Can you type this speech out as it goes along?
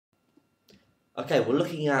Okay, we're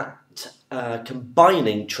looking at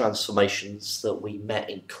combining transformations that we met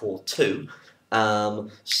in Core 2.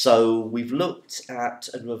 So we've looked at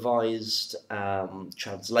and revised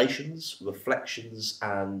translations, reflections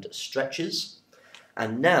and stretches.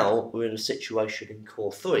 And now we're in a situation in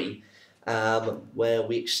Core 3 where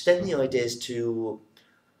we extend the ideas to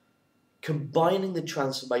combining the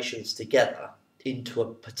transformations together into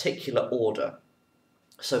a particular order.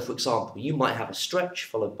 So, for example, you might have a stretch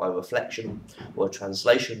followed by a reflection, or a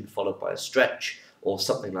translation followed by a stretch, or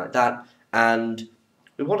something like that, and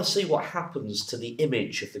we want to see what happens to the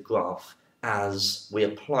image of the graph as we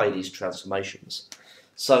apply these transformations.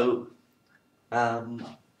 So, one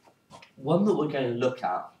that we're going to look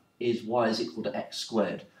at is y is equal to x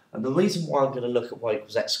squared. And the reason why I'm going to look at y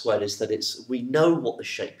equals x squared is that we know what the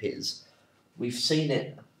shape is. We've seen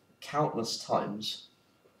it countless times.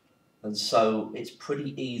 And so it's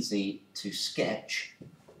pretty easy to sketch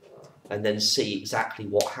and then see exactly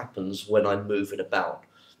what happens when I move it about.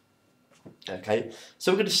 Okay,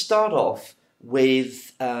 so we're going to start off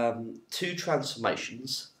with two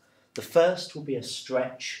transformations. The first will be a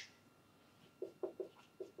stretch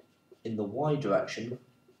in the y direction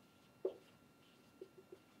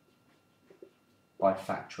by a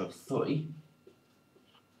factor of 3.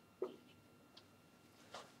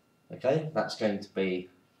 Okay, that's going to be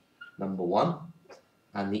number 1,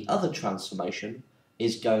 and the other transformation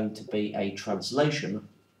is going to be a translation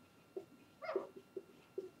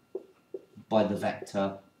by the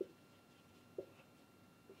vector,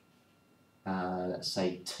 let's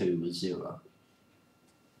say 2, 0.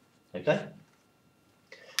 Okay?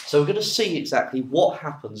 So we're going to see exactly what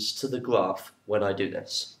happens to the graph when I do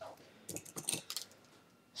this.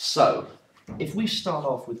 So, if we start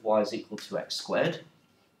off with y is equal to x squared,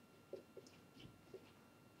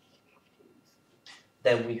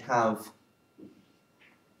 then we have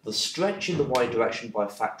the stretch in the y direction by a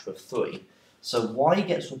factor of 3. So y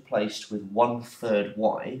gets replaced with 1/3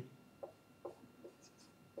 y.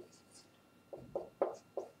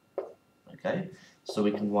 Okay, so we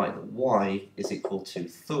can write that y is equal to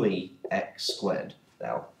 3x squared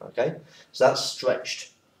now. Okay, so that's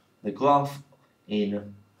stretched the graph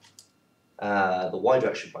in the y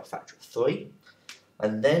direction by a factor of 3.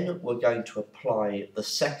 And then we're going to apply the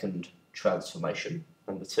second transformation,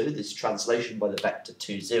 number 2, this translation by the vector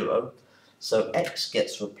 2, 0. So x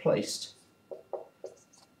gets replaced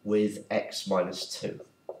with x minus 2.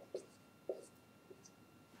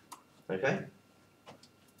 Okay?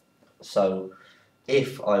 So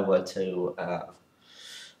if I were to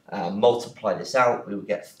multiply this out, we would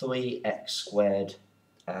get 3x squared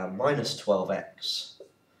minus 12x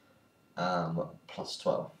plus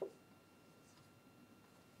 12.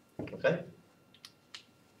 Okay?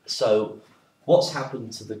 So what's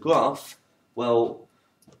happened to the graph? Well,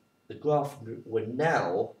 the graph would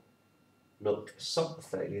now look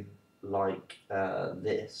something like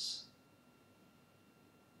this.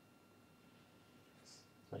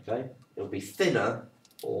 Okay, it'll be thinner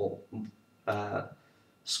or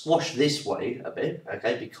squashed this way a bit,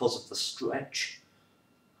 okay, because of the stretch.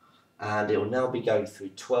 And it will now be going through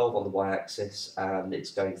 12 on the y-axis, and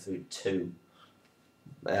it's going through 2,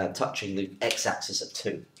 touching the x-axis at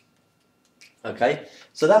 2. Okay,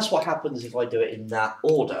 so that's what happens if I do it in that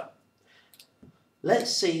order.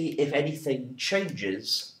 Let's see if anything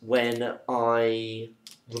changes when I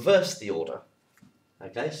reverse the order.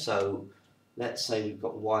 Okay, so let's say we've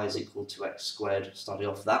got y is equal to x squared, starting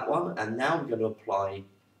off that one, and now we're going to apply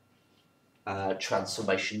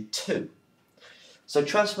transformation 2. So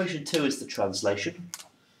transformation 2 is the translation.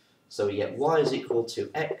 So we get y is equal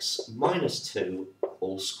to x minus 2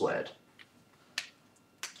 all squared.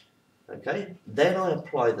 Okay, then I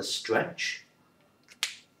apply the stretch.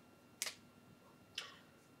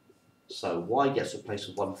 So y gets replaced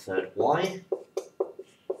with 1/3 y.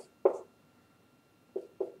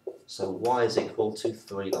 So y is equal to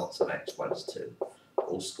 3 lots of x minus 2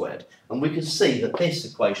 all squared. And we can see that this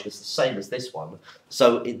equation is the same as this one.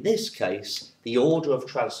 So in this case, the order of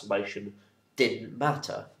transformation didn't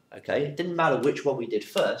matter. Okay, it didn't matter which one we did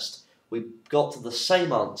first. We got to the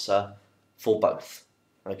same answer for both.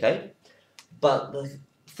 Okay, but the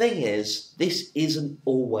thing is, this isn't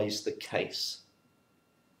always the case.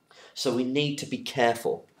 So we need to be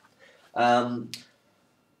careful.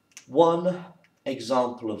 One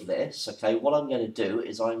example of this, okay, what I'm going to do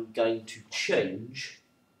is I'm going to change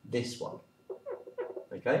this one.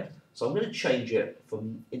 Okay, so I'm going to change it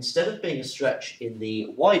from, instead of being a stretch in the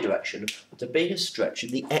y direction, to being a stretch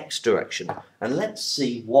in the x direction. And let's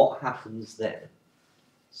see what happens there.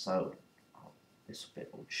 So this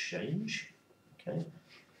bit will change. Okay,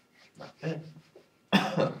 like that.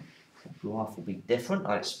 graph will be different,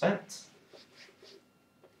 I expect.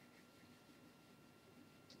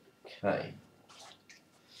 Okay.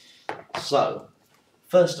 So,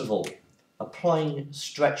 first of all, applying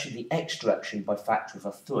stretch in the x direction by factor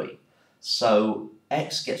of 3. So,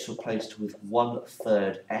 x gets replaced with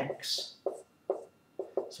 1/3 x.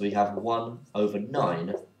 So we have 1 over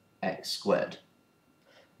 9 x squared.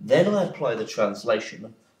 Then I apply the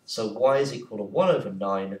translation, so y is equal to 1 over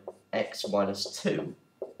 9 x minus 2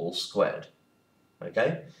 all squared,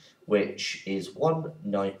 okay, which is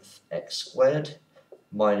 1/9 x squared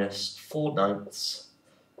minus 4/9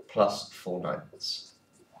 plus 4/9.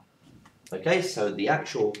 Okay, so the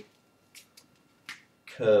actual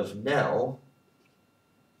curve now,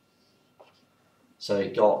 so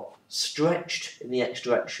it got stretched in the x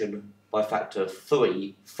direction by a factor of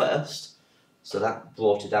 3 first, so that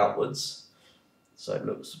brought it outwards, so it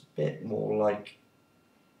looks a bit more like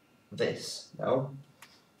this now,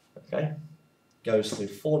 okay, goes through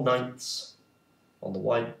 4/9 on the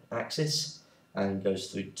y-axis and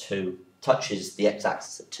goes through 2, touches the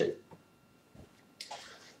x-axis at 2.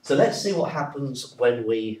 So let's see what happens when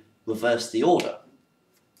we reverse the order.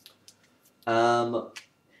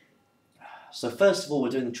 So first of all, we're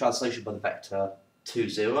doing the translation by the vector 2,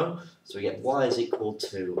 0. So we get y is equal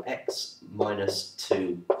to x minus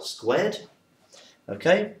 2 squared.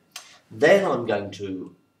 Okay. Then I'm going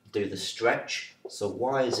to do the stretch. So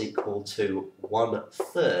y is equal to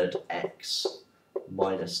 1/3 x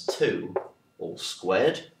minus 2 all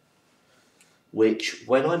squared, which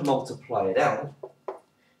when I multiply it out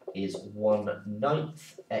is 1/9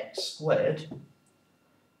 x squared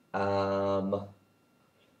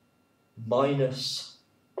minus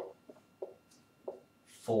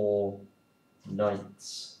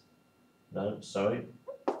 4/9. No, sorry.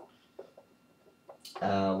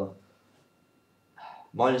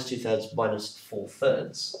 Minus 2/3 minus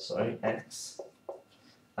 4/3. Sorry, x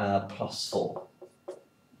plus 4.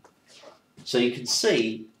 So you can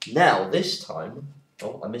see now this time.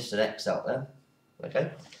 Oh, I missed an x out there.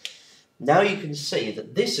 Okay. Now you can see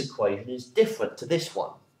that this equation is different to this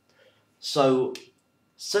one. So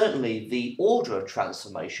certainly the order of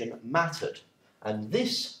transformation mattered, and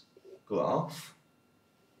this graph,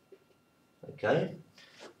 okay,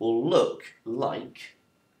 will look like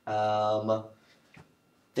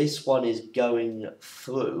this one is going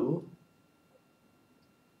through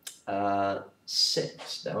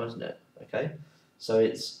 6 now, isn't it? Okay, so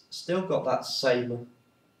it's still got that same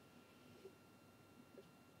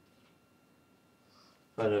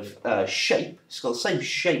kind of shape. It's got the same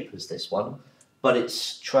shape as this one, but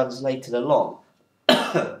it's translated along.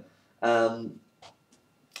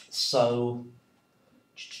 So,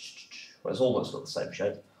 well, it's almost got the same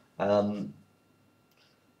shape, and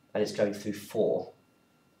it's going through 4.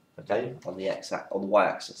 Okay, on the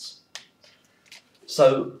y-axis.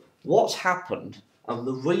 So what's happened, and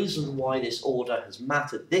the reason why this order has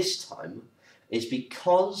mattered this time, is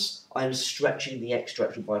because I'm stretching the x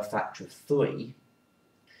direction by a factor of 3,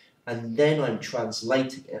 and then I'm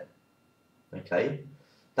translating it. Okay,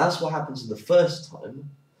 that's what happens in the first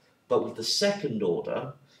time, but with the second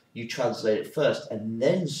order, you translate it first and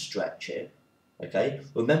then stretch it. Okay,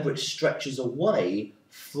 remember it stretches away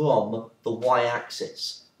from the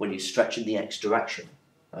y-axis when you stretch in the x direction.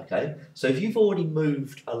 Okay, so if you've already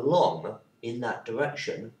moved along in that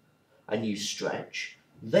direction and you stretch,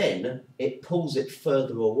 then it pulls it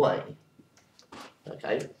further away.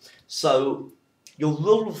 Okay, so your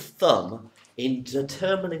rule of thumb in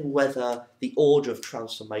determining whether the order of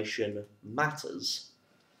transformation matters,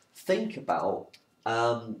 think about,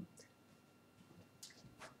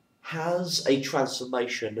 has a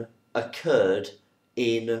transformation occurred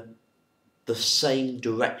in the same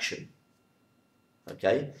direction?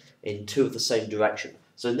 Okay, in 2 of the same direction.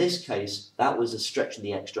 So in this case, that was a stretch in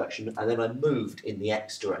the x direction, and then I moved in the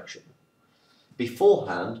x direction.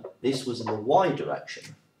 Beforehand, this was in the y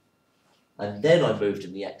direction, and then I moved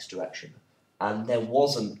in the x direction, and there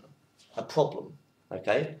wasn't a problem.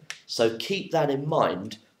 Okay, so keep that in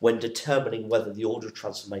mind when determining whether the order of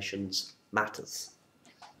transformations matters.